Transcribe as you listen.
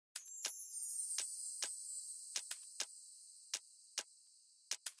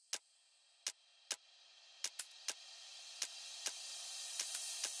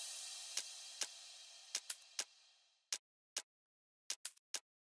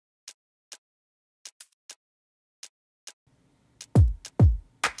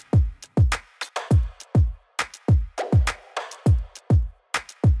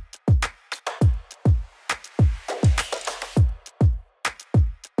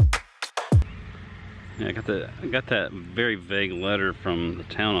Yeah, I got that very vague letter from the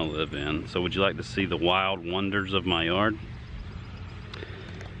town I live in. So would you like to see the wild wonders of my yard?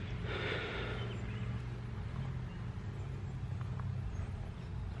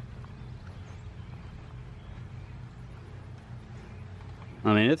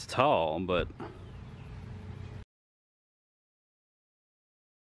 I mean, it's tall, but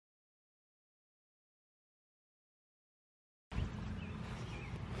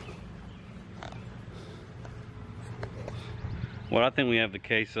what I think we have the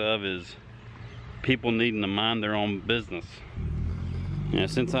case of is people needing to mind their own business. You know,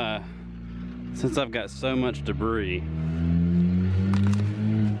 since I've got so much debris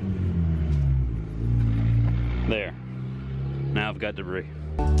there, now I've got debris.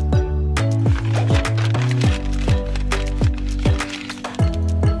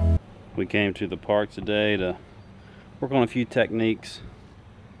 We came to the park today to work on a few techniques,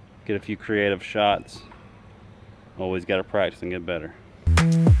 get a few creative shots. Always got to practice and get better.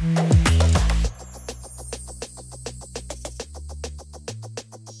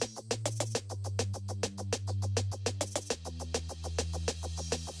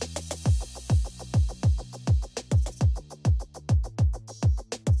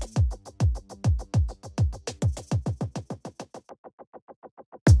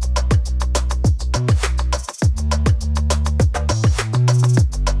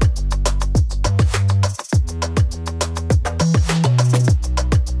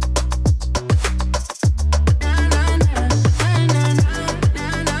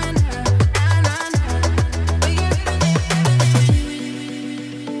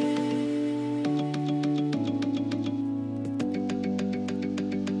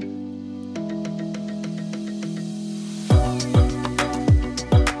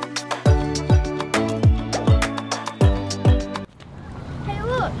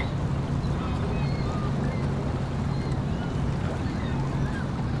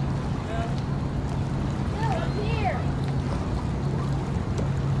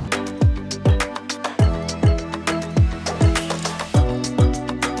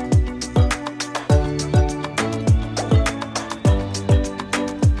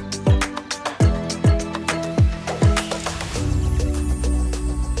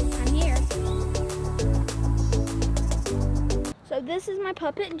 This is my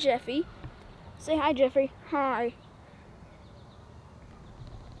puppet, Jeffy. Say hi, Jeffy. Hi.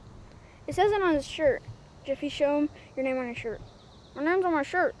 It says it on his shirt. Jeffy, show him your name on your shirt. My name's on my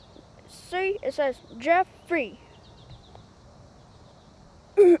shirt. See, it says Jeffrey.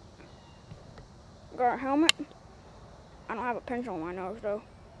 Got a helmet. I don't have a pencil on my nose, though.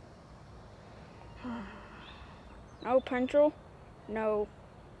 No pencil, no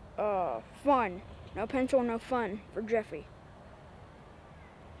fun. No pencil, no fun for Jeffy.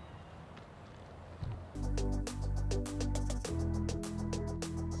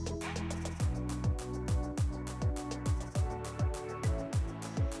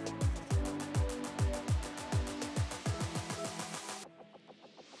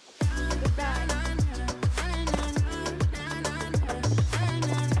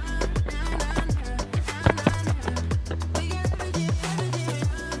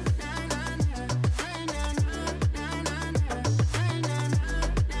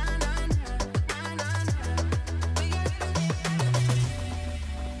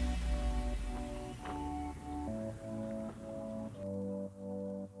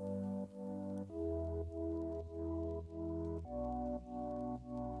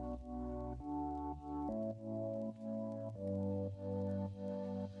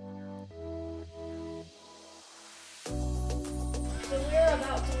 So we're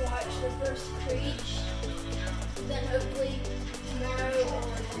about to watch the first Preach, then hopefully tomorrow